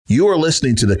You are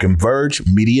listening to the Converge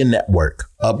Media Network,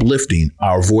 uplifting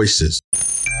our voices.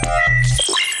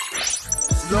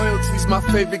 Loyalty's my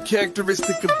favorite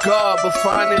characteristic of God, but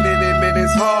finding it in it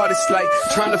is hard. It's like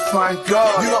trying to find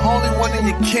God. You're the only one in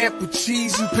your camp with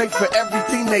cheese. You pay for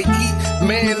everything they eat.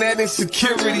 Man, that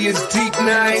insecurity is deep.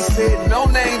 Now I ain't said no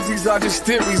names. These are just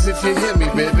theories. If you hear me,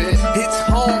 baby, it's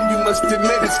home. You must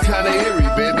admit it's kind of eerie,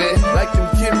 baby. Like them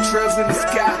chemtrails in the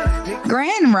sky.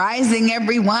 Grand Rising,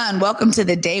 everyone. Welcome to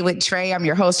The Day with Trae. I'm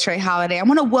your host, Trae Holiday. I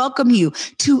want to welcome you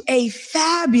to a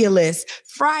fabulous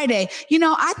Friday. You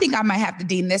know, I think I might have to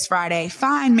deem this Friday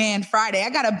Fine Man Friday. I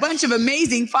got a bunch of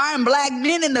amazing fine black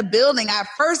men in the building. I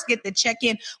first get to check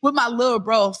in with my little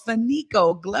bro,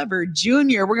 Fynniecko Glover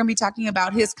Jr. We're going to be talking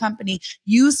about his company,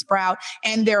 Yusprout,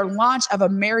 and their launch of a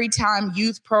Maritime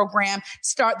youth program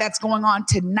that's going on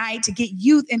tonight to get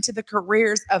youth into the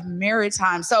careers of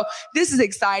Maritime. So this is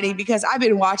exciting because I've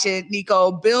been watching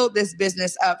Nico build this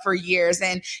business up for years,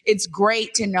 and it's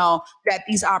great to know that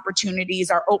these opportunities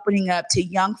are opening up to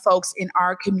young folks in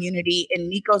our community, and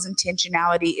Nico's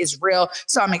intentionality is real.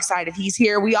 So I'm excited he's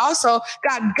here. We also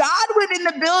got Godwin in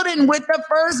the building with the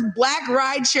first Black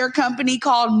rideshare company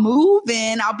called Move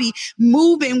In. I'll be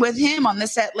moving with him on the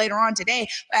set later on today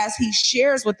as he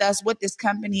shares with us what this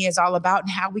company is all about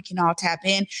and how we can all tap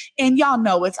in. And y'all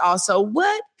know it's also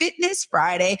Fitness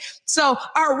Friday. So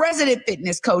our resident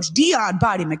fitness coach, Deon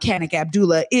BodiMeChanik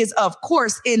Abdullah, is of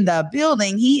course in the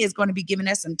building. He is going to be giving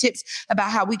us some tips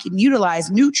about how we can utilize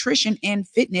nutrition and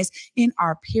fitness in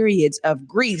our periods of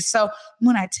grief. So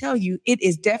when I tell you it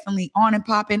is definitely on and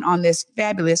popping on this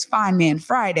fabulous Fine Man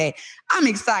Friday, I'm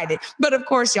excited. But of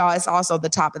course, y'all, it's also the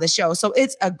top of the show. So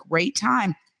it's a great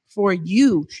time for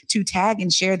you to tag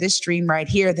and share this stream right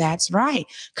here. That's right.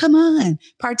 Come on,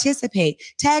 participate.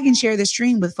 Tag and share the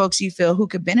stream with folks you feel who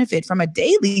could benefit from a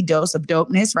daily dose of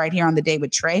dopeness right here on The Day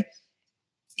with Trae.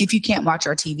 If you can't watch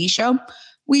our TV show,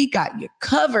 we got you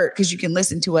covered because you can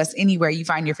listen to us anywhere you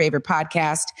find your favorite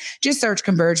podcast. Just search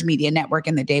Converge Media Network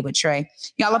and The Day with Trae.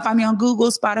 Y'all will find me on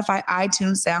Google, Spotify,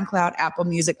 iTunes, SoundCloud, Apple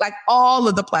Music, like all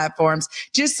of the platforms.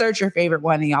 Just search your favorite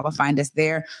one and y'all will find us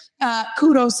there.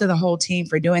 Kudos to the whole team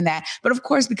for doing that. But of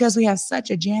course, because we have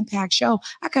such a jam-packed show,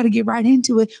 I got to get right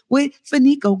into it with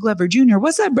Fynniecko Glover Jr.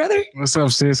 What's up, brother? What's up,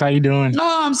 sis? How you doing?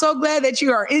 Oh, I'm so glad that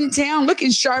you are in town,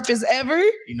 looking sharp as ever.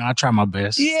 You know, I try my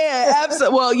best. Yeah,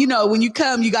 absolutely. Well, you know, when you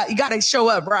come, you got to show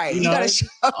up right. You got to show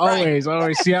up always, right.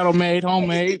 Always Seattle made,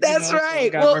 homemade. That's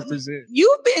right. So well, represent.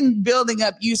 You've been building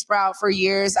up Yusprout for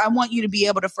years. I want you to be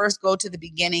able to first go to the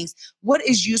beginnings. What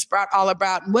is Yusprout all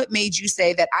about? And what made you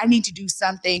say that I need to do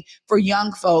something for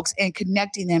young folks and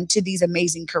connecting them to these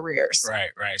amazing careers?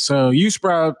 Right. So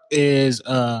Yusprout is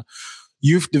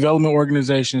youth development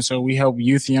organization. So we help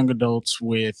youth and young adults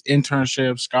with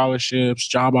internships, scholarships,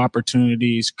 job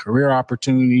opportunities, career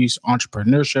opportunities,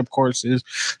 entrepreneurship courses,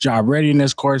 job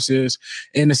readiness courses.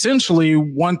 And essentially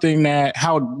one thing that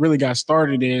how it really got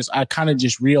started is I kind of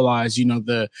just realized, you know,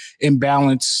 the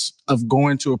imbalance of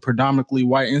going to a predominantly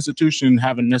white institution and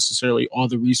having necessarily all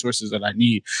the resources that I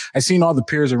need. I've seen all the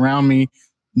peers around me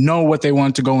know what they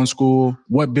want to go in school,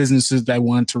 what businesses they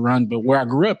want to run. But where I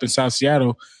grew up in South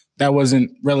Seattle, that wasn't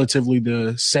relatively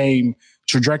the same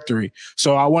trajectory.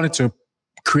 So I wanted to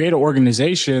create an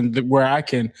organization where I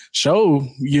can show,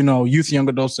 you know, youth and young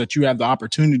adults that you have the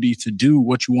opportunity to do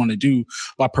what you want to do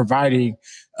by providing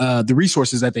the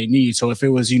resources that they need. So if it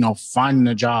was, you know, finding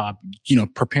a job, you know,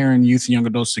 preparing youth and young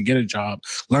adults to get a job,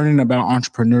 learning about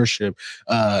entrepreneurship,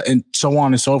 and so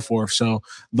on and so forth. So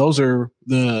those are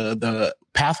the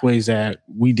pathways that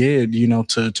we did, you know,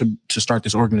 to start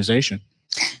this organization.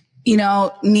 You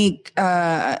know, Neek,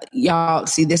 y'all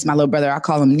see this, my little brother, I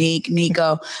call him Neek,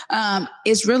 Nico.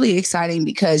 It's really exciting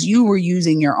because you were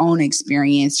using your own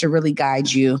experience to really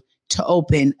guide you to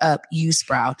open up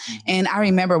Yusprout. And I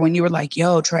remember when you were like,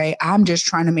 yo, Trae, I'm just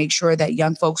trying to make sure that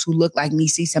young folks who look like me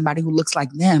see somebody who looks like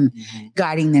them,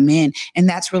 guiding them in. And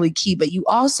that's really key. But you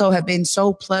also have been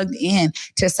so plugged in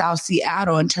to South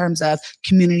Seattle in terms of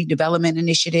community development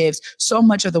initiatives. So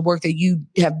much of the work that you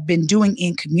have been doing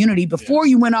in community before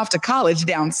you went off to college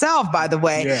down south, by the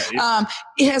way,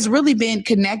 it has really been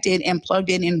connected and plugged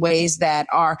in ways that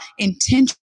are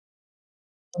intentional.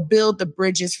 Build the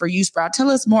bridges for Yusprout. Tell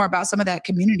us more about some of that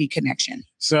community connection.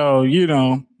 So, you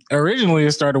know, originally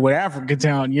it started with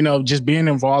Africatown, you know, just being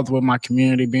involved with my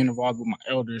community, being involved with my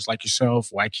elders like yourself,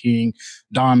 White King,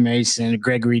 Don Mason,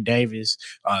 Gregory Davis.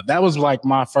 That was like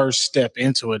my first step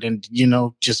into it. And, you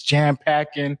know, just jam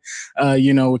packing,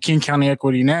 you know, with King County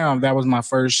Equity Now, that was my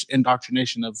first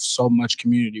indoctrination of so much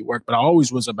community work, but I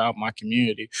always was about my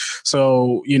community.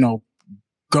 So, you know,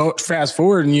 go fast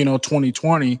forward in, you know,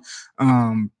 2020,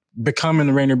 becoming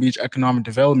the Rainier Beach Economic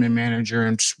Development Manager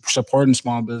and supporting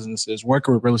small businesses,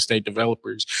 working with real estate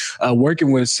developers,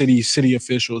 working with city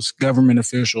officials, government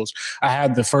officials, I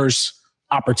had the first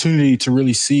opportunity to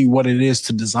really see what it is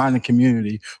to design a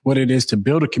community, what it is to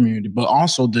build a community, but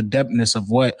also the depthness of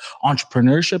what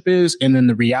entrepreneurship is, and then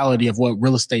the reality of what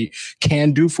real estate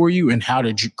can do for you and how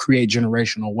to create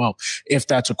generational wealth. If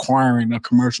that's acquiring a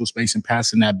commercial space and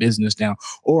passing that business down,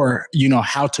 or, you know,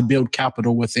 how to build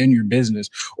capital within your business,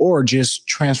 or just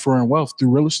transferring wealth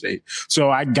through real estate.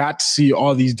 So I got to see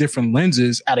all these different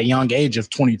lenses at a young age of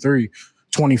 23,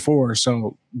 24.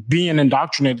 So being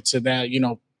indoctrinated to that, you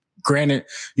know, granted,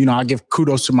 you know, I give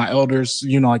kudos to my elders,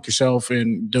 you know, like yourself,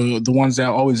 and the ones that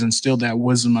always instilled that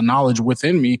wisdom and knowledge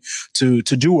within me to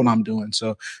do what I'm doing.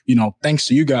 So, you know, thanks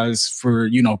to you guys for,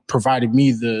 you know, providing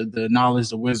me the knowledge,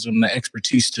 the wisdom, the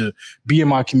expertise to be in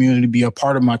my community, be a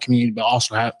part of my community, but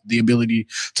also have the ability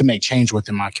to make change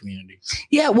within my community.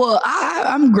 Yeah, well,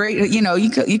 I'm great. You know,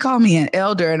 you call me an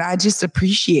elder, and I just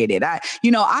appreciate it.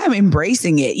 I'm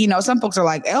embracing it. You know, some folks are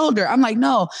like, elder. I'm like,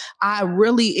 no, I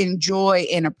really enjoy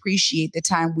and appreciate the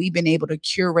time we've been able to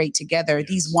curate together,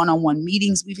 these one-on-one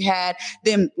meetings we've had,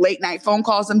 them late night phone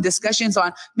calls, them discussions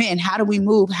on, man, how do we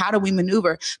move? How do we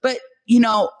maneuver? But, you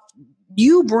know,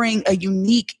 you bring a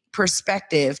unique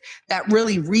perspective that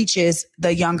really reaches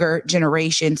the younger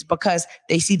generations because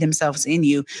they see themselves in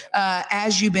you.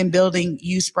 As you've been building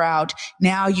Yusprout,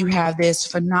 now you have this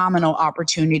phenomenal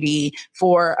opportunity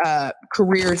for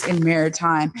careers in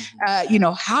maritime.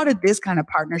 How did this kind of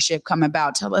partnership come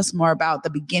about? Tell us more about the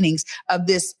beginnings of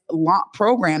this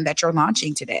program that you're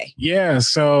launching today. Yeah.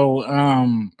 So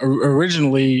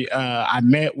originally, I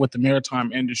met with the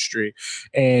maritime industry,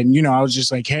 and, you know, I was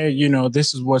just like, hey, you know,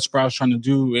 this is what Sprout's trying to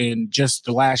do. And just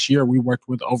the last year, we worked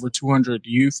with over 200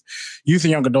 youth and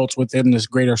young adults within this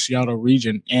greater Seattle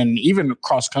region, and even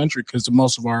across country, because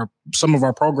some of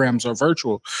our programs are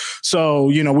virtual.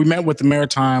 So, you know, we met with the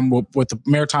Maritime, with the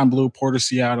Maritime Blue Port of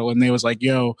Seattle, and they was like,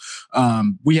 yo,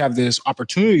 we have this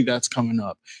opportunity that's coming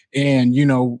up. And, you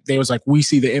know, they was like, we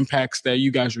see the impacts that you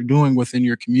guys are doing within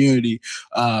your community,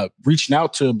 reaching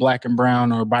out to Black and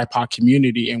Brown or BIPOC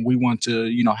community. And we want to,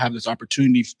 you know, have this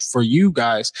opportunity for you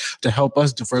guys to help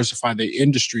us diversify the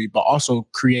industry, but also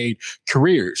create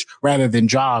careers rather than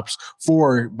jobs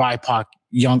for BIPOC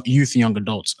young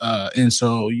adults. And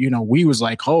so, you know, we was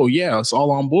like, oh yeah, it's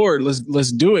all on board.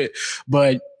 Let's do it.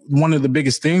 But one of the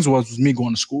biggest things was me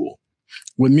going to school.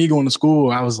 With me going to school,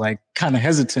 I was like kind of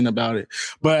hesitant about it,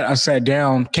 but I sat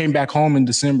down, came back home in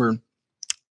December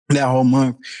that whole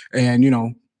month, and, you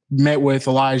know, met with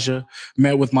Elijah,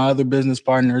 met with my other business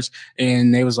partners,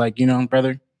 and they was like, you know,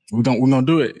 brother, we're gonna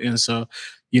do it. And so,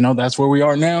 you know, that's where we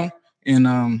are now.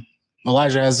 And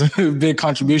Elijah has a big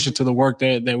contribution to the work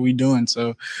that we doing.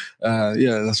 So,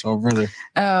 yeah, that's our brother.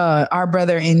 Our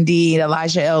brother, indeed,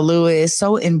 Elijah L. Lewis,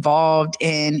 so involved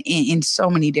in so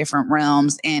many different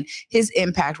realms, and his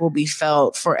impact will be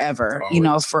felt forever, always. You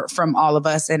know, from all of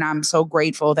us. And I'm so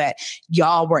grateful that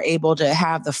y'all were able to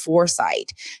have the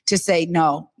foresight to say,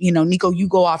 no, you know, Nico, you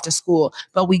go off to school,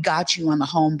 but we got you on the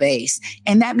home base.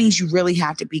 And that means you really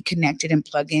have to be connected and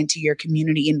plugged into your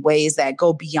community in ways that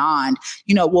go beyond,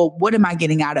 you know, well, what am I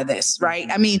getting out of this? Right.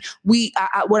 I mean,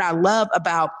 what I love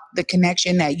about the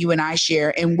connection that you and I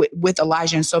share, and with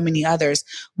Elijah and so many others,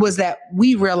 was that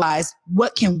we realized,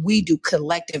 what can we do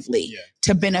collectively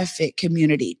to benefit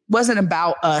community? It wasn't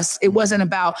about us. It wasn't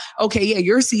about, okay, yeah,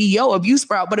 you're CEO of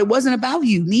Yusprout, but it wasn't about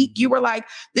you, Neek. You were like,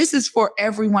 this is for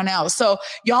everyone else. So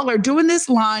y'all are doing this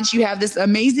launch. You have this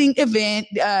amazing event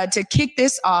to kick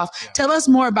this off. Yeah. Tell us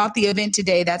more about the event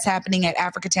today that's happening at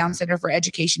Africatown Center for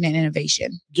Education and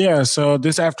Innovation. Yeah, so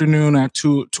this afternoon at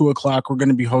 2 o'clock, we're going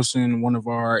to be hosting one of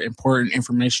our important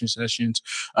information sessions,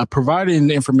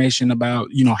 providing information about,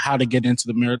 you know, how to get into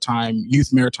the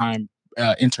youth maritime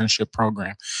internship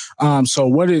program. So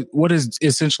what is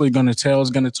essentially going to tell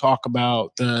is going to talk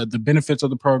about the benefits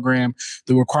of the program,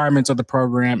 the requirements of the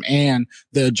program, and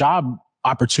the job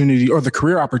opportunity or the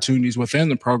career opportunities within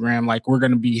the program. Like, we're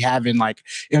going to be having like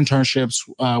internships,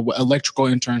 electrical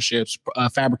internships,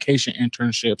 fabrication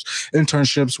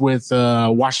internships with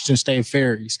Washington State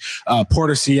Ferries, Port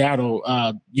of Seattle,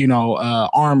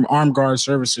 armed guard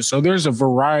services. So there's a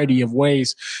variety of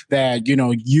ways that, you know,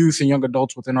 youth and young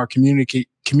adults within our community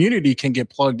can get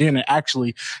plugged in and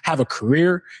actually have a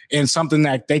career and something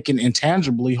that they can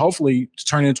intangibly, hopefully,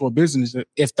 turn into a business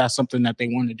if that's something that they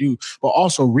want to do, but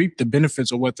also reap the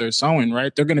benefits of what they're sowing,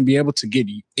 right? They're going to be able to get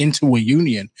into a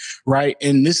union, right?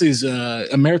 And this is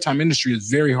a maritime industry is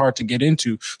very hard to get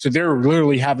into. So they're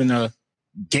literally having to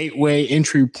gateway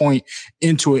entry point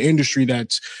into an industry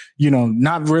that's,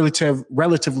 not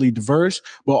relatively diverse,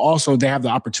 but also they have the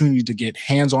opportunity to get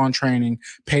hands-on training,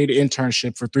 paid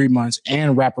internship for 3 months,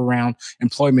 and wrap around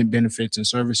employment benefits and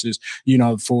services,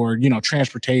 for,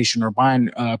 transportation or buying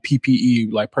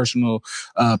PPE, like personal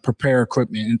prepare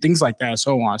equipment and things like that,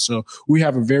 so on. So we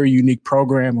have a very unique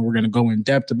program, and we're going to go in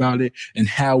depth about it and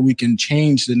how we can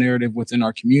change the narrative within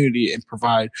our community and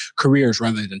provide careers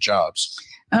rather than jobs.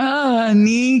 Oh,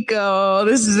 Nico,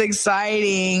 this is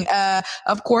exciting.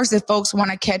 Of course, if folks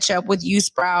want to catch up with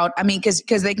Yusprout,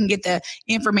 because they can get the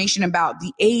information about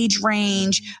the age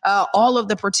range, all of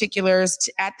the particulars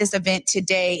at this event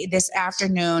today, this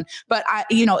afternoon. But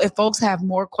if folks have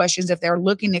more questions, if they're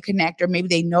looking to connect, or maybe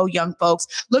they know young folks,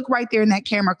 look right there in that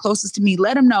camera closest to me.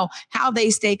 Let them know how they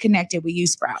stay connected with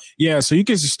Yusprout. Yeah, so you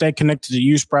can just stay connected to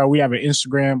Yusprout. We have an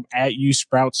Instagram at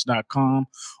yousprouts.com,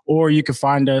 or you can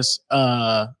find us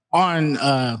on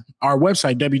our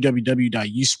website,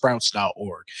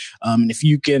 www.yussprouts.org. And if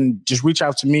you can just reach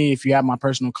out to me, if you have my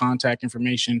personal contact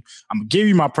information, I'm going to give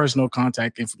you my personal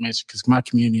contact information because my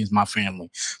community is my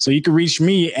family. So you can reach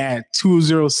me at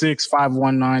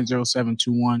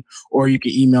 206-519-0721, or you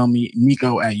can email me,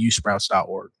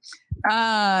 nico@yousprouts.org.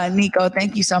 Nico,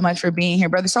 thank you so much for being here,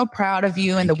 brother. So proud of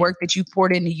you and the work that you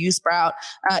poured into Yusprout.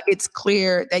 It's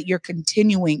clear that you're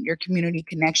continuing your community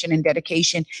connection and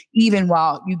dedication even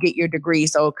while you get your degree.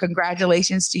 So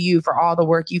congratulations to you for all the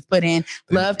work you've put in.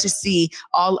 Love to see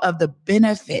all of the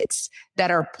benefits that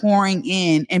are pouring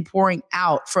in and pouring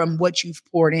out from what you've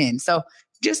poured in. So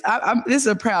this is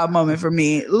a proud moment for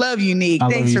me. Love you, Nick.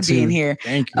 Thanks for being here.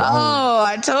 Thank you. Oh,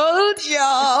 I told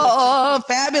y'all.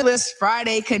 Fabulous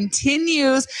Friday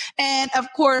continues. And of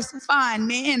course, Fine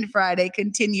Man Friday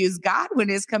continues. Godwin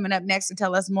is coming up next to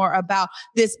tell us more about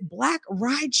this Black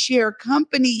rideshare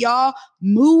company, y'all,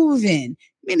 moving.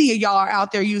 Many of y'all are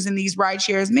out there using these ride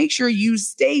shares. Make sure you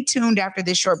stay tuned after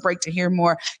this short break to hear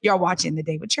more. Y'all watching The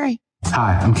Day with Trae.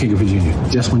 Hi, I'm Glover Jr.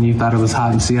 Just when you thought it was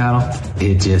hot in Seattle,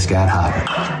 it just got hotter.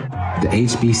 The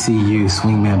HBCU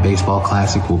Swingman Baseball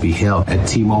Classic will be held at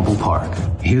T-Mobile Park.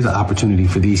 Here's an opportunity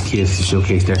for these kids to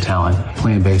showcase their talent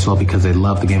playing baseball because they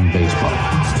love the game of baseball.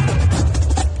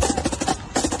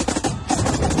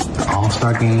 The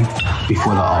All-Star Game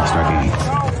before the All-Star Game.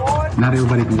 Not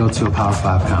everybody can go to a Power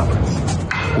 5 conference,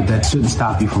 but that shouldn't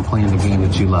stop you from playing the game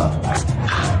that you love.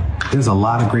 There's a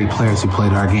lot of great players who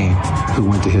played our game who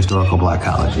went to historical Black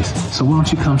colleges. So why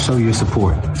don't you come show your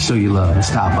support, show your love, and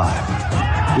stop by.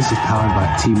 This is powered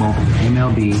by T-Mobile,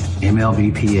 MLB,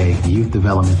 MLBPA, Youth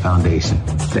Development Foundation.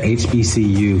 The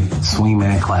HBCU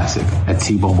Swingman Classic at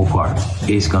T-Mobile Park.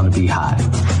 It's going to be hot.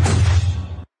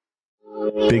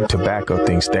 Big Tobacco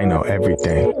thinks they know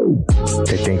everything.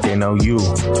 They think they know you,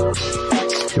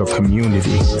 your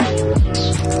community,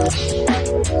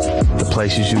 the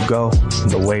places you go,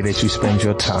 the way that you spend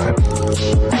your time.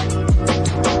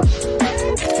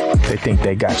 They think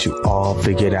they got you all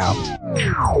figured out,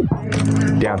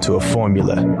 down to a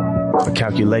formula, a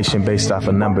calculation based off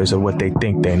of numbers of what they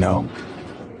think they know.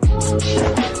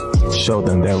 Show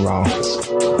them they're wrong.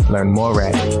 Learn more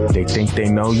at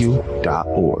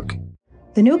theythinktheyknowyou.org.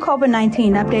 The new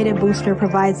COVID-19 updated booster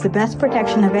provides the best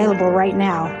protection available right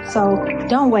now. So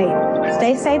don't wait.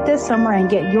 Stay safe this summer and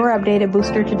get your updated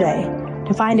booster today.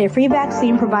 To find a free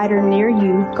vaccine provider near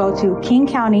you, go to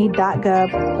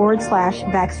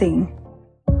kingcounty.gov/vaccine.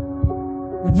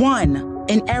 1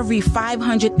 in every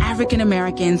 500 African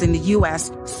Americans in the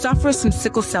U.S. suffers from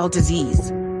sickle cell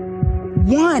disease.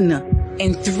 1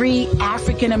 in 3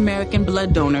 African American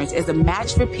blood donors is a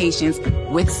match for patients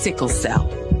with sickle cell.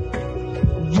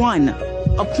 1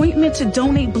 appointment to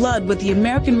donate blood with the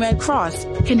American Red Cross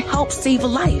can help save a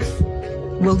life.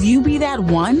 Will you be that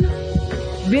one?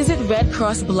 Visit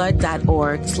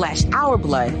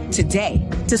redcrossblood.org/ourblood today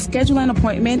to schedule an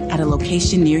appointment at a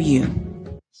location near you.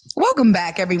 Welcome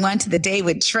back, everyone, to The Day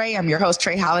with Trae. I'm your host,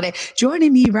 Trae Holiday.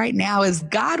 Joining me right now is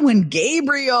Godwin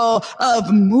Gabriel of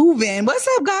Movin'. What's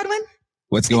up, Godwin?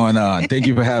 What's going on? Thank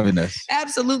you for having us.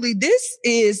 Absolutely. This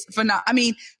is phenomenal. I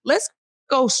mean, let's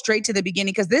go straight to the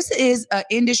beginning, because this is an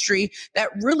industry that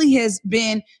really has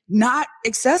been not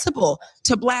accessible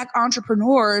to Black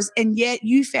entrepreneurs. And yet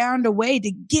you found a way to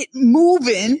get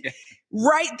moving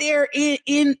right there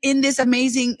in this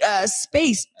amazing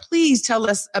space. Please tell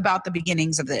us about the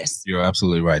beginnings of this. You're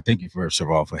absolutely right. Thank you, first of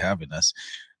all, for having us.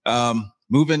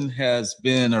 Movin' has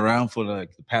been around for the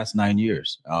past 9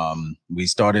 years. We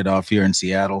started off here in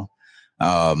Seattle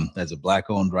as a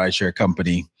Black-owned rideshare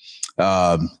company.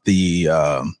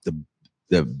 The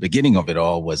beginning of it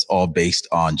all was all based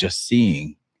on just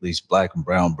seeing these Black and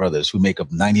brown brothers who make up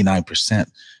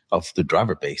 99% of the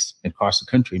driver base across the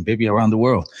country and maybe around the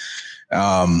world,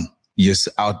 just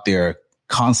out there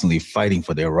constantly fighting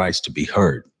for their rights to be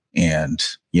heard. And,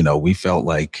 we felt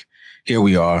like, here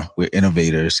we are, we're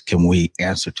innovators. Can we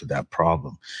answer to that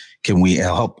problem? Can we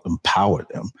help empower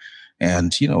them?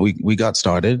 And, we got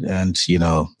started and,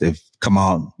 they've come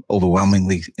out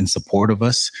overwhelmingly in support of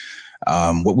us.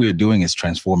 What we're doing is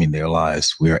transforming their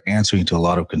lives. We are answering to a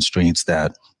lot of constraints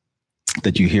that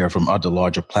you hear from other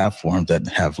larger platforms that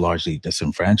have largely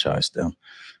disenfranchised them.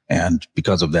 And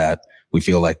because of that, we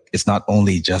feel like it's not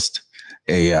only just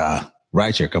a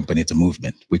rideshare company, it's a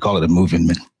movement. We call it a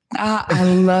movement. I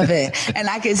love it. And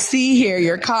I can see here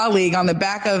your colleague on the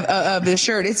back of the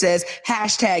shirt. It says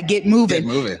hashtag get moving.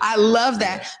 I love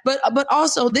that. Yeah. But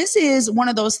also this is one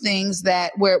of those things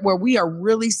that where we are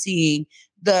really seeing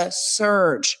the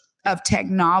surge of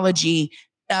technology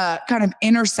kind of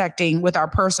intersecting with our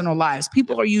personal lives.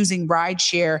 People are using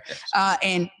rideshare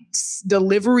and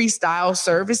delivery style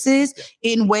services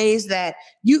in ways that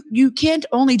you can't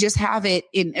only just have it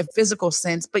in a physical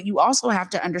sense, but you also have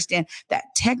to understand that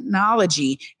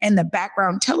technology and the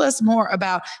background. Tell us more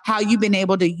about how you've been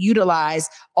able to utilize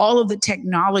all of the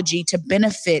technology to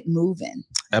benefit moving.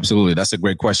 Absolutely. That's a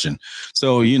great question.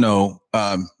 So,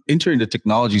 entering the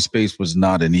technology space was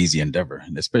not an easy endeavor,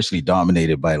 and especially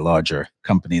dominated by larger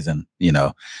companies and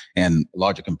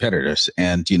larger competitors.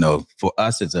 And, for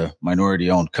us as a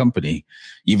minority owned company,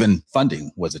 even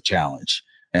funding was a challenge.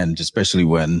 And especially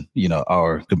when,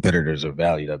 our competitors are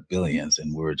valued at billions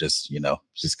and we're just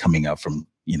coming up from,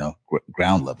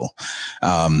 ground level.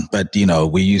 But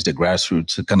we used a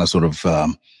grassroots kind of sort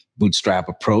of bootstrap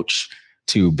approach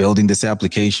to building this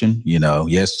application.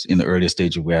 Yes, in the early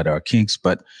stages, we had our kinks,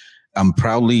 but I'm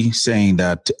proudly saying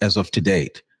that as of to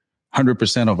date,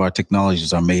 100% of our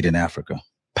technologies are made in Africa,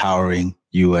 powering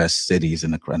U.S. cities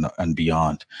and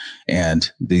beyond.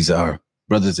 And these are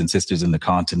brothers and sisters in the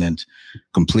continent,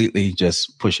 completely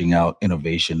just pushing out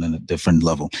innovation in a different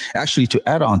level. Actually, to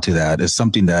add on to that is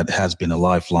something that has been a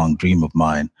lifelong dream of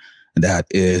mine, and that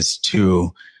is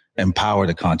to empower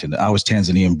the continent. I'm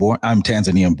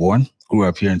Tanzanian born, grew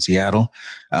up here in Seattle.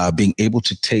 Being able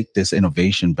to take this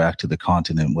innovation back to the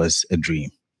continent was a dream.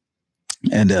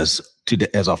 And as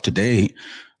of today,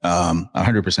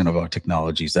 100% of our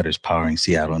technologies that is powering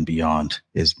Seattle and beyond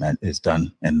is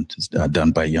done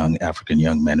by young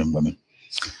men and women.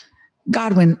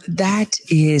 Godwin, that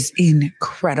is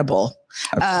incredible.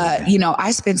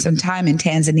 I spent some time in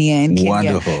Tanzania and Kenya.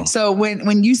 Wonderful. So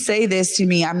when you say this to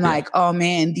me, I'm like, oh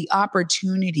man, the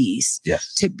opportunities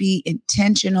to be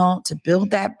intentional, to build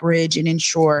that bridge and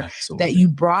ensure that you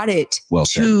brought it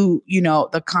to,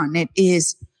 the continent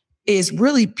is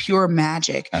really pure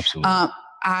magic. Absolutely.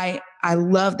 I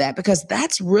love that because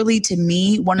that's really, to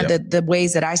me, one of the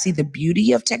ways that I see the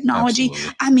beauty of technology.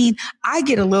 Absolutely. I mean, I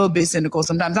get a little bit cynical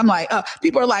sometimes. I'm like,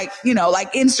 people are like,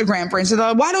 like Instagram, for instance,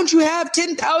 like, why don't you have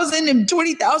 10,000 and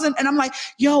 20,000? And I'm like,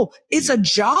 it's a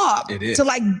job to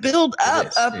like build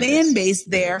up a fan base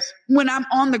there when I'm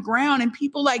on the ground and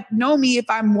people like know me if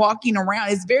I'm walking around.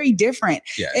 It's very different.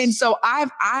 Yes. And so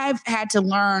I've had to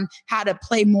learn how to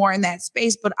play more in that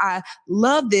space. But I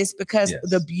love this because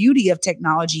the beauty of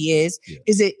technology is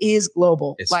it is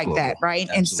global. It's like global. That, right?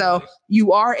 Absolutely. And so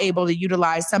you are able to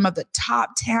utilize some of the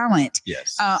top talent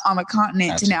on the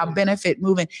continent to now benefit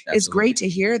moving. Absolutely. It's great to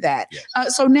hear that.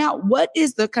 Yes. So now what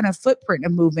is the kind of footprint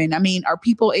of moving? I mean, are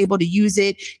people able to use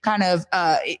it kind of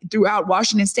throughout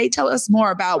Washington State? Tell us more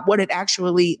about what it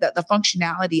actually, the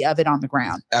functionality of it on the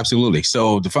ground. Absolutely.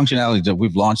 So the functionality that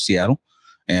we've launched Seattle,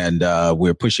 and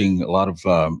we're pushing a lot of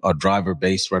our driver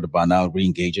base right about now,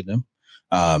 re-engaging them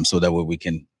so that way we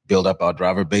can build up our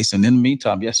driver base. And in the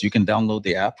meantime, yes, you can download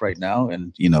the app right now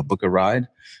and, book a ride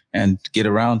and get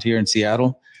around here in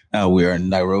Seattle. We're in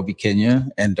Nairobi, Kenya,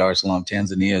 and Dar es Salaam,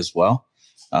 Tanzania as well.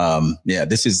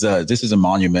 This is a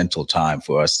monumental time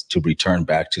for us to return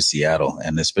back to Seattle,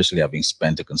 and especially having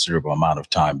spent a considerable amount of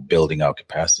time building our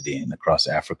capacity across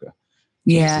Africa.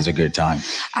 Yeah. This is a good time.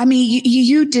 I mean,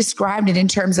 you described it in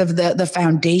terms of the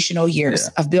foundational years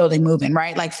of building moving,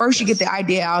 right? Like first you get the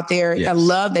idea out there. I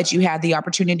love that you had the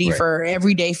opportunity for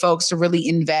everyday folks to really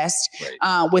invest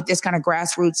with this kind of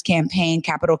grassroots campaign,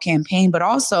 capital campaign, but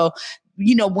also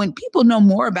when people know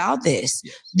more about this,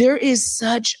 there is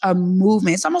such a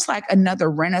movement. It's almost like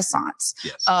another renaissance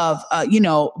of,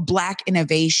 Black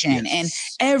innovation. And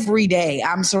every day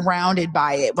I'm surrounded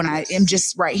by it when I am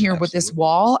just right here with this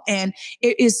wall. And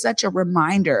it is such a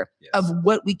reminder of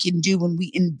what we can do when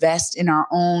we invest in our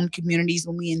own communities,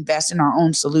 when we invest in our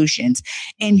own solutions.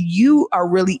 And you are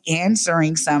really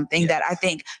answering something that I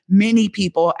think many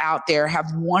people out there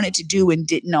have wanted to do and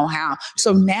didn't know how.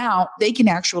 So now they can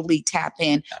actually tap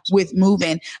in with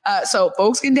Movin'. So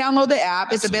folks can download the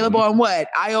app. It's available on what?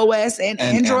 iOS and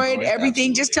Android,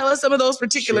 everything. Just tell us some of those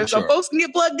particulars so folks can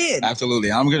get plugged in.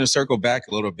 Absolutely. I'm going to circle back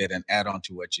a little bit and add on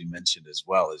to what you mentioned as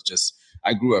well. It's just,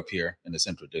 I grew up here in the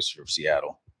Central District of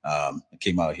Seattle. I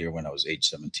came out here when I was age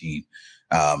 17.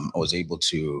 I was able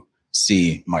to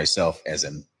see myself as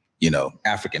an,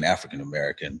 African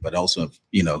American, but also,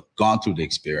 gone through the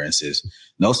experiences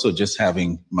and also just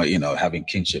having having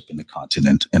kinship in the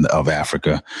continent of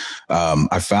Africa.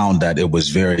 I found that it was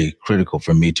very critical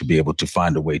for me to be able to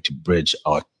find a way to bridge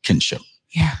our kinship.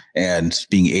 Yeah. And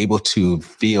being able to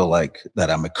feel like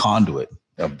that I'm a conduit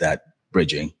of that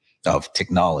bridging of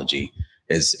technology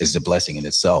is a blessing in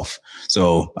itself.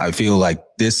 So I feel like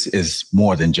this is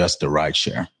more than just a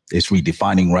rideshare. It's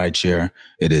redefining rideshare.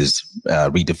 It is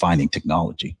redefining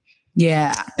technology.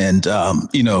 Yeah. And,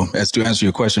 as to answer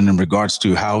your question in regards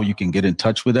to how you can get in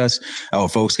touch with us, our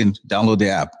folks can download the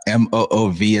app,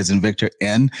 MOOV as in Victor,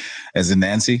 N as in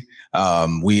Nancy.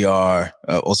 We are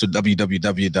also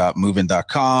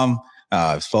www.movin.com.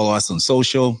 Follow us on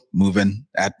social, Movin'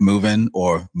 at Movin'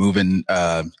 or Movin',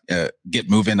 get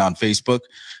Movin' on Facebook.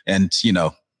 And,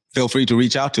 feel free to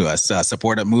reach out to us,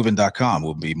 support@movin.com.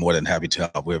 We'll be more than happy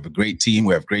to help. We have a great team.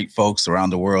 We have great folks around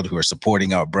the world who are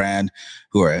supporting our brand,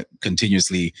 who are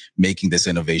continuously making this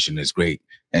innovation is great.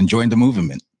 And join the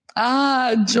movement.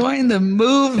 Join the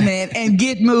movement and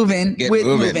get moving with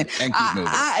Movin'. And keep moving.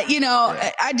 I'm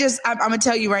going to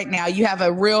tell you right now, you have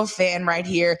a real fan right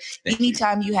here.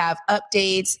 Anytime you have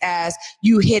updates as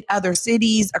you hit other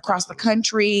cities across the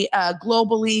country,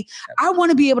 globally, I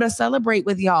want to be able to celebrate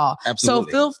with y'all.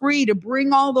 Absolutely. So feel free to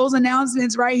bring all those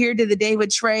announcements right here to the Day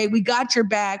with Trae. We got your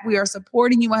back. We are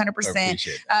supporting you 100%.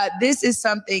 This is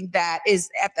something that is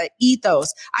at the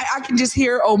ethos. I can just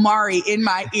hear Omari in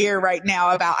my ear right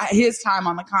now about his time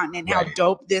on the continent, how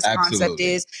dope this concept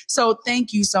is. So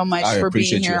thank you so much for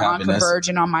being here on Converge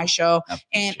and on my show.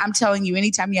 And I'm telling you,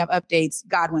 anytime you have updates,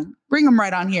 Godwin, bring them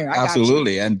right on here.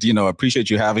 Absolutely. And, appreciate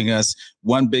you having us.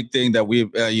 One big thing that we,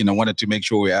 wanted to make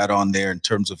sure we add on there in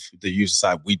terms of the user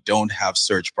side, we don't have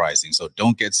surge pricing. So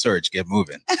don't get surge, get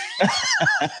moving.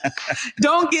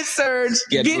 Don't get surge,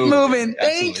 get moving.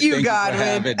 Thank you,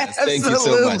 Godwin. Thank you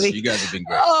so much. You guys have been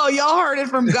great. Oh, y'all heard it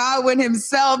from Godwin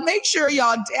himself. Make sure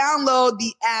y'all download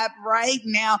the app right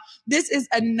now. This is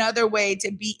another way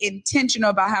to be intentional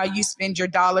about how you spend your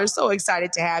dollars. So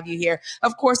excited to have you here.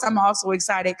 Of course, I'm also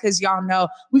excited because y'all know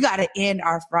we got to end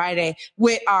our Friday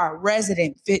with our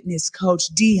resident fitness coach,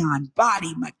 Deon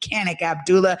BodiMeChanik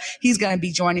Abdullah. He's going to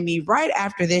be joining me right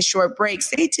after this short break.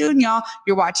 Stay tuned, y'all.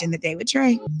 You're watching The Day with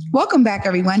Trae. Welcome back,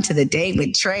 everyone, to The Day with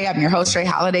Trae. I'm your host, Trae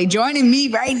Holiday. Joining me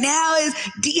right now is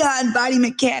Deon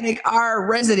BodiMeChanik, our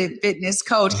resident fitness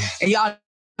coach. And y'all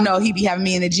know he be having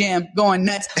me in the gym going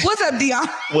nuts. What's up, Deon?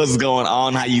 What's going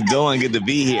on? How you doing? Good to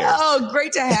be here. Oh,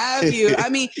 great to have you. I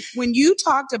mean, when you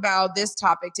talked about this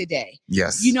topic today,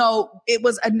 yes, it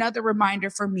was another reminder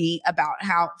for me about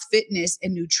how fitness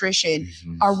and nutrition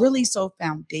are really so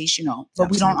foundational,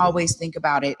 but we don't always think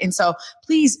about it. And so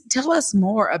please tell us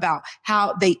more about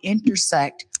how they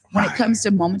intersect when it comes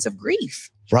to moments of grief.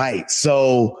 Right.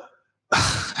 So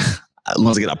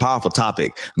once again, a powerful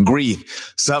topic,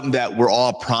 grief, something that we're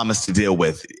all promised to deal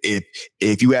with.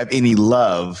 If you have any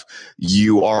love,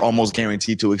 you are almost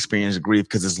guaranteed to experience grief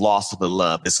because it's loss of the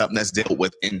love. It's something that's dealt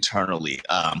with internally.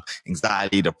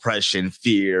 Anxiety, depression,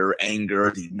 fear,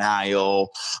 anger,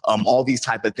 denial, all these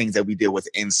type of things that we deal with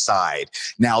inside.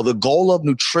 Now, the goal of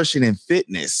nutrition and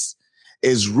fitness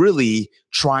is really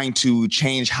trying to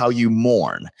change how you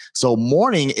mourn. So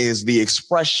mourning is the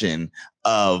expression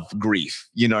of grief.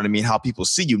 You know what I mean? How people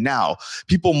see you. Now,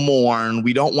 people mourn.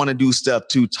 We don't want to do stuff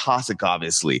too toxic,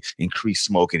 obviously. Increase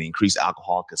smoking, increase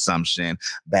alcohol consumption,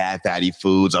 bad fatty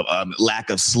foods,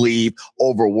 lack of sleep,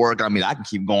 overwork. I mean, I can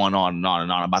keep going on and on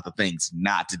and on about the things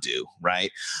not to do, right?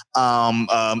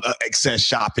 Excess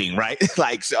shopping, right?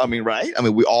 Right? I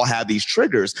mean, we all have these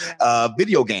triggers.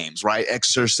 Video games, right?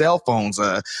 Extra cell phones.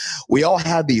 We all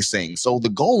have these things. So the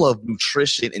goal of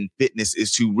nutrition and fitness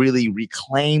is to really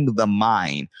reclaim the mind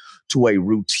to a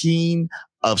routine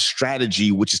of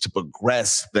strategy, which is to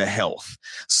progress the health.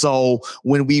 So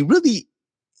when we really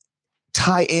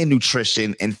tie in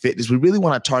nutrition and fitness, we really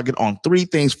want to target on three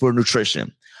things for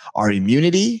nutrition: our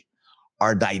immunity,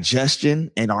 our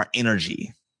digestion, and our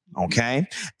energy. Okay.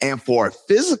 And for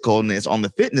physicalness on the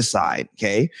fitness side,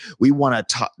 okay, we want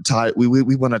to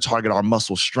we want to target our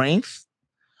muscle strength,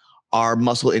 our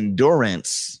muscle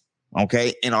endurance,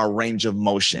 okay, and our range of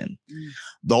motion.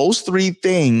 Those three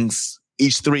things,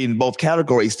 each three in both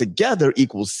categories together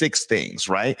equals 6 things,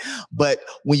 right? But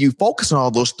when you focus on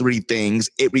all those 3 things,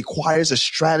 it requires a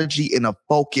strategy and a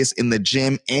focus in the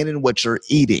gym and in what you're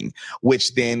eating,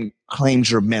 which then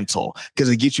claims your mental, because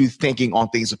it gets you thinking on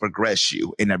things to progress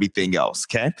you and everything else.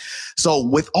 Okay. So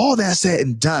with all that said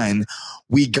and done,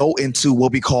 we go into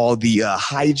what we call the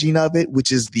hygiene of it,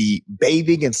 which is the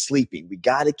bathing and sleeping. We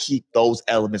got to keep those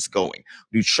elements going.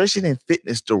 Nutrition and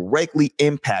fitness directly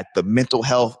impact the mental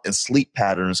health and sleep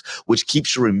patterns, which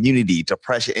keeps your immunity,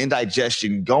 depression, and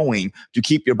digestion going to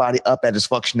keep your body up at its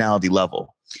functionality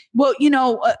level. Well,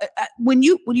 when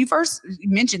you first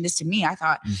mentioned this to me, I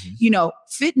thought,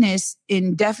 fitness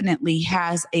indefinitely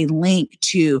has a link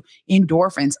to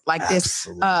endorphins, like this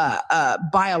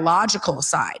biological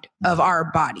side of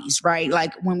our bodies, right?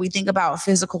 Like when we think about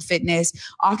physical fitness,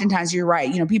 oftentimes you're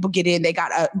right. People get in, they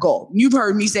got a goal. You've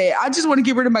heard me say, I just want to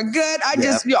get rid of my gut.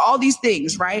 All these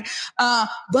things, right?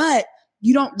 But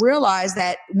you don't realize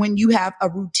that when you have a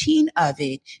routine of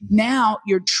it, now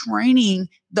you're training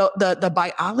the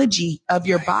biology of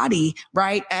your body,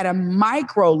 right, at a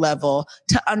micro level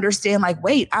to understand, like,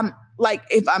 wait,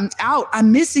 if I'm out,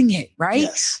 I'm missing it, right?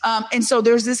 Yes. And so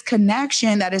there's this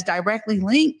connection that is directly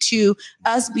linked to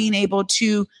us being able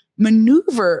to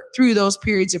maneuver through those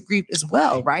periods of grief as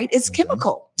well, right? It's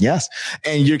chemical. Yes.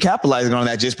 And you're capitalizing on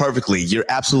that just perfectly. You're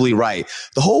absolutely right.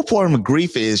 The whole point of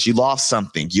grief is you lost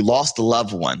something. You lost a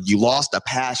loved one. You lost a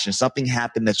passion. Something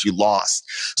happened that you lost.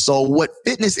 So what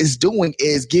fitness is doing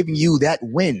is giving you that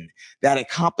win, that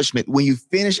accomplishment. When you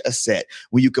finish a set,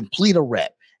 when you complete a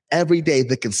rep, every day,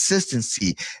 the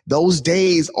consistency, those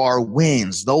days are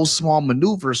wins. Those small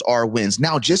maneuvers are wins.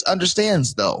 Now, just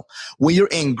understand though, when you're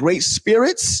in great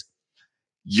spirits,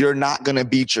 you're not going to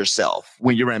beat yourself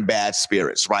when you're in bad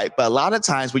spirits, right? But a lot of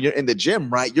times when you're in the gym,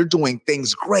 right, you're doing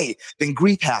things great, then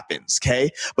grief happens,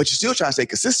 okay? But you're still trying to stay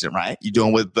consistent, right? You're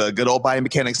doing what the good old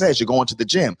BodiMeChanik says, you're going to the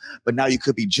gym. But now you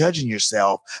could be judging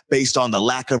yourself based on the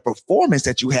lack of performance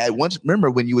that you had once, remember,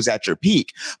 when you was at your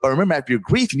peak. But remember, after your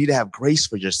grief, you need to have grace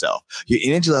for yourself. Your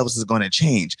energy levels is going to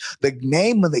change. The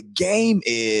name of the game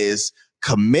is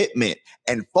commitment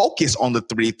and focus on the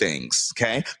 3 things.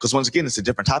 Okay. Because once again, it's a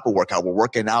different type of workout. We're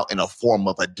working out in a form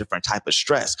of a different type of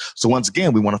stress. So once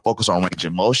again, we want to focus on range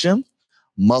of motion,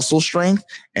 muscle strength,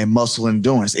 and muscle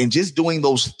endurance. And just doing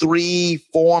those 3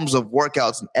 forms of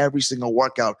workouts in every single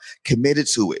workout, committed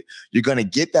to it, you're going to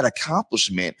get that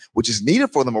accomplishment, which is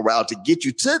needed for the morale to get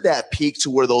you to that peak to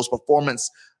where those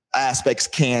performance aspects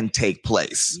can take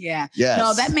place. Yeah. Yes.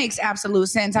 No, that makes absolute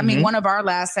sense. I mean, one of our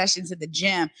last sessions at the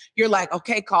gym, you're like,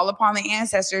 okay, call upon the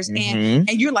ancestors. And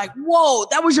you're like, whoa,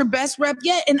 that was your best rep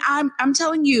yet. And I'm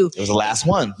telling you, it was the last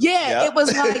one. Yeah. It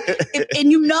was like,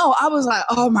 and I was like,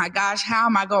 oh my gosh, how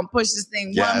am I going to push this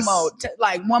thing one more?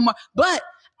 But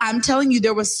I'm telling you,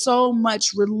 there was so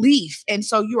much relief. And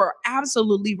so you are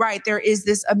absolutely right. There is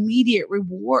this immediate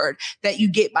reward that you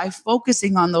get by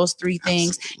focusing on those 3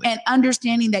 things and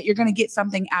understanding that you're going to get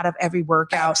something out of every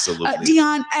workout. Absolutely.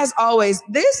 Deon, as always,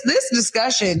 this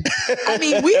discussion, I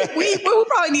mean, we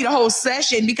probably need a whole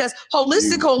session because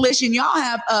Holistic Coalition, y'all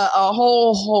have a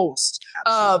whole host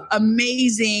of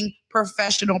amazing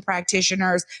professional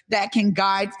practitioners that can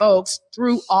guide folks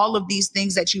through all of these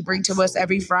things that you bring to us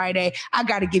every Friday. I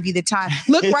got to give you the time.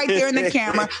 Look right there in the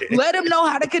camera. Let them know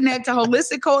how to connect to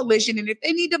Holistic Coalition. And if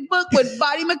they need to book with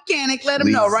BodiMeChanik, let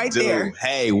them know right there.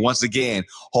 Hey, once again,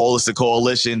 Holistic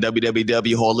Coalition,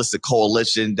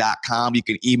 www.holisticcoalition.com. You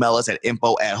can email us at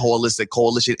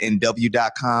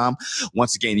info@holisticcoalitionnw.com.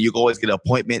 Once again, you can always get an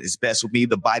appointment. It's best with me,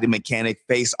 the BodiMeChanik,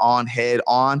 face on, head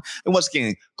on. And once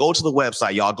again, go to the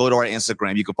website, y'all. Go to our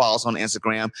Instagram. You can follow us on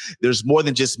Instagram. There's more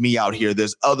than just me out here.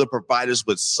 There's other providers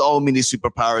with so many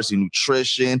superpowers in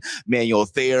nutrition, manual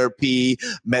therapy,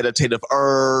 meditative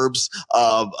herbs,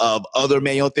 of other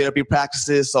manual therapy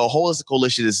practices. So Holistic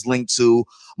Coalition is linked to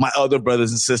my other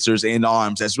brothers and sisters in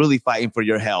arms that's really fighting for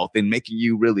your health and making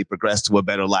you really progress to a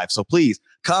better life. So please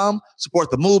come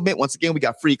support the movement. Once again, we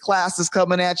got free classes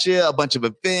coming at you, a bunch of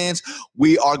events.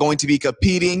 We are going to be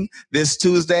competing this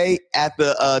Tuesday at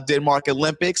the Denmark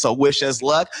Olympics. So wish us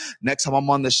luck. Next time I'm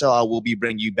on the show, I will be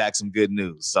bringing you back some good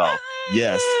news. So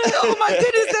yes. Oh my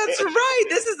goodness, that's right.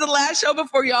 This is the last show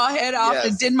before y'all head off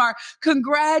to Denmark.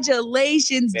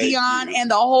 Congratulations, Deon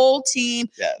and the whole team.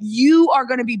 Yes. You are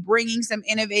going to be bringing some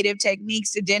innovative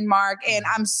techniques to Denmark. And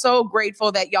I'm so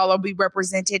grateful that y'all will be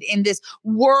represented in this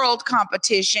world competition.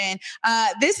 competition.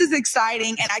 This is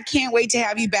exciting, and I can't wait to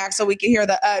have you back so we can hear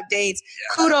the updates.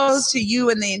 Kudos to you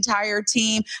and the entire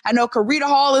team. I know Karita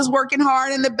Hall is working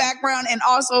hard in the background, and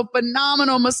also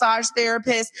phenomenal massage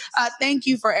therapist. Thank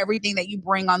you for everything that you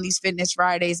bring on these Fitness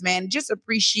Fridays, man. Just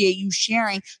appreciate you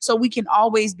sharing so we can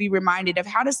always be reminded of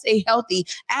how to stay healthy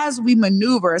as we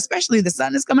maneuver, especially the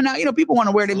sun is coming out. You know, people want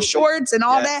to wear them shorts and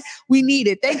all that. We need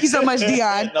it. Thank you so much,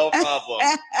 Deon. No problem.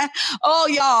 Oh,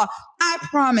 y'all, I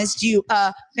promised you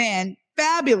a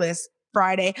fabulous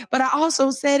Friday, but I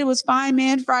also said it was Fine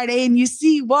Man Friday, and you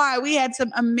see why. We had some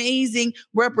amazing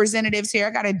representatives here.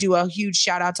 I got to do a huge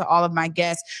shout out to all of my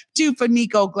guests, to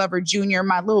Fynniecko Glover Jr.,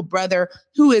 my little brother,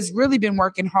 who has really been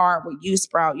working hard with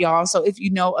Yusprout, y'all. So if you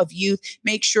know of youth,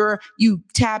 make sure you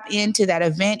tap into that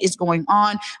event. It's going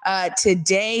on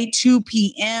today, 2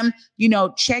 p.m. You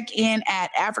know, check in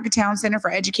at Africatown Center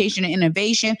for Education and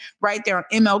Innovation right there on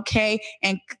MLK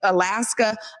and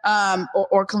Alaska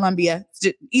or Columbia,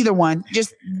 either one.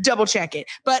 Just double check it.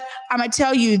 But I'm going to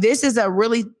tell you, this is a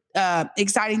really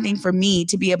exciting thing for me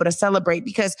to be able to celebrate,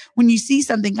 because when you see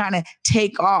something kind of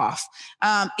take off,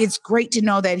 it's great to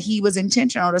know that he was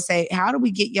intentional to say, how do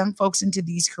we get young folks into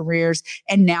these careers?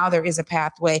 And now there is a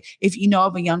pathway. If you know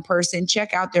of a young person,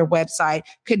 check out their website,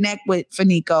 connect with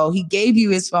Fynniecko. He gave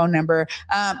you his phone number.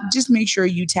 Just make sure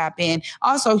you tap in.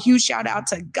 Also, huge shout out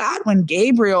to Godwin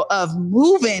Gabriel of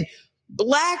Moving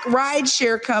Black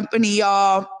Rideshare Company,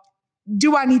 y'all.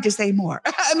 Do I need to say more?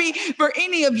 I mean, for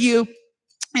any of you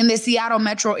in the Seattle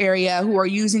metro area who are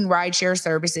using rideshare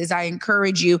services, I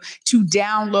encourage you to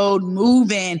download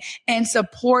Move-In and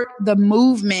support the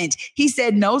movement. He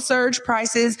said, no surge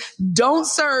prices, don't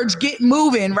surge, get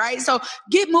moving, right? So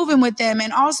get moving with them,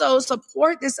 and also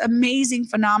support this amazing,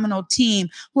 phenomenal team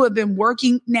who have been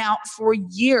working now for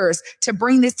years to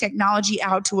bring this technology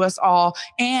out to us all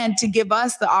and to give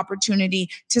us the opportunity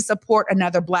to support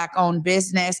another Black-owned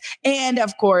business. And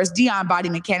of course, Deon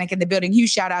BodiMeChanik in the building.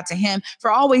 Huge shout out to him for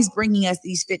always bringing us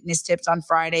these fitness tips on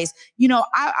Fridays. You know,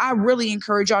 I really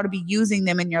encourage y'all to be using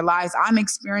them in your lives. I'm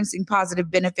experiencing positive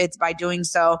benefits by doing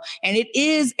so. And it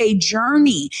is a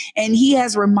journey. And he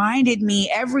has reminded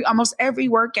me almost every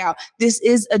workout, this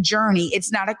is a journey.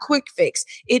 It's not a quick fix.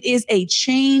 It is a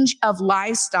change of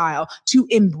lifestyle to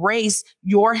embrace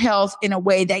your health in a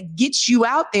way that gets you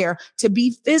out there to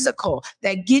be physical,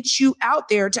 that gets you out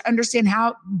there to understand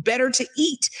how better to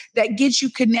eat, that gets you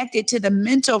connected to the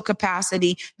mental capacity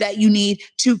that you need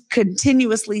to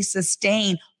continuously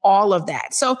sustain all of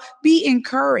that. So be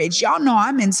encouraged. Y'all know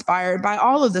I'm inspired by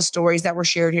all of the stories that were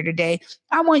shared here today.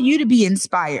 I want you to be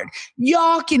inspired.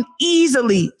 Y'all can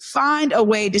easily find a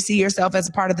way to see yourself as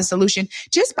a part of the solution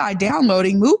just by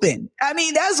downloading Move-In. I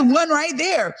mean, that's one right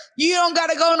there. You don't got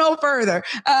to go no further.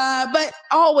 But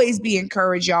always be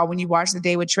encouraged, y'all, when you watch The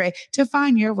Day with Trae, to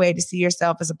find your way to see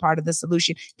yourself as a part of the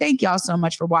solution. Thank y'all so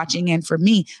much for watching. And for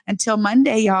me, until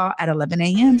Monday, y'all, at 11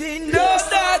 a.m.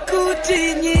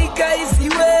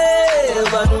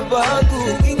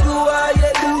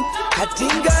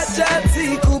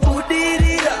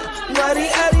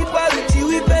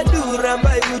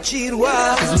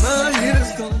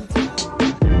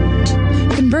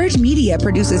 Converge Media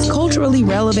produces culturally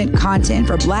relevant content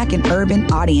for Black and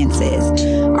urban audiences.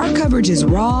 Our coverage is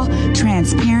raw,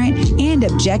 transparent, and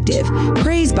objective,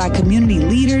 praised by community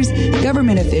leaders,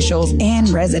 government officials, and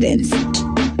residents.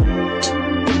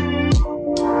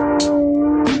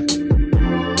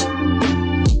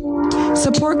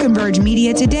 Support Converge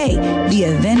Media today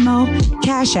via Venmo,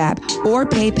 Cash App, or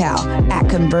PayPal at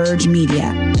Converge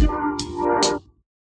Media.